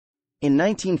In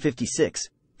 1956,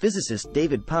 physicist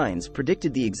David Pines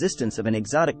predicted the existence of an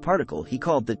exotic particle he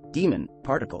called the demon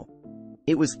particle.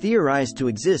 It was theorized to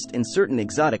exist in certain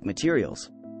exotic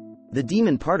materials. The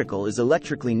demon particle is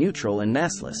electrically neutral and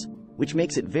massless, which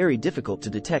makes it very difficult to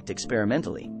detect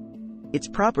experimentally. Its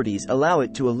properties allow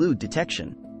it to elude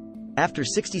detection. After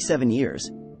 67 years,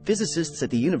 physicists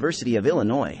at the University of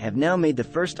Illinois have now made the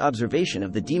first observation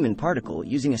of the demon particle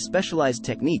using a specialized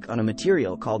technique on a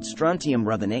material called Strontium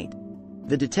Ruthenate.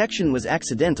 The detection was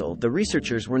accidental. The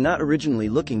researchers were not originally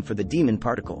looking for the demon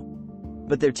particle,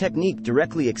 but their technique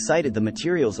directly excited the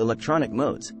material's electronic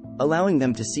modes, allowing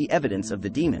them to see evidence of the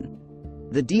demon.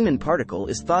 The demon particle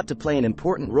is thought to play an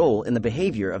important role in the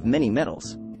behavior of many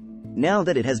metals. Now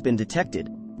that it has been detected,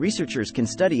 researchers can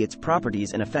study its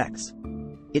properties and effects.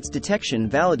 Its detection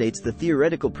validates the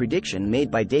theoretical prediction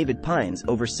made by David Pines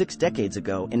over 6 decades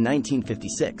ago in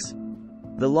 1956.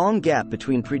 The long gap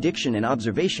between prediction and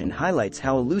observation highlights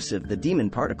how elusive the demon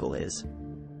particle is.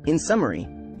 In summary,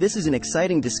 this is an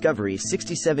exciting discovery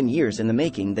 67 years in the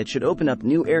making that should open up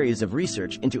new areas of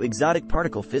research into exotic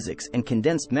particle physics and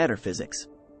condensed matter physics.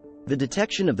 The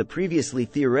detection of the previously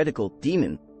theoretical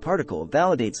demon particle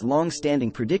validates long-standing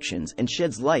predictions and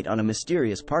sheds light on a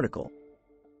mysterious particle.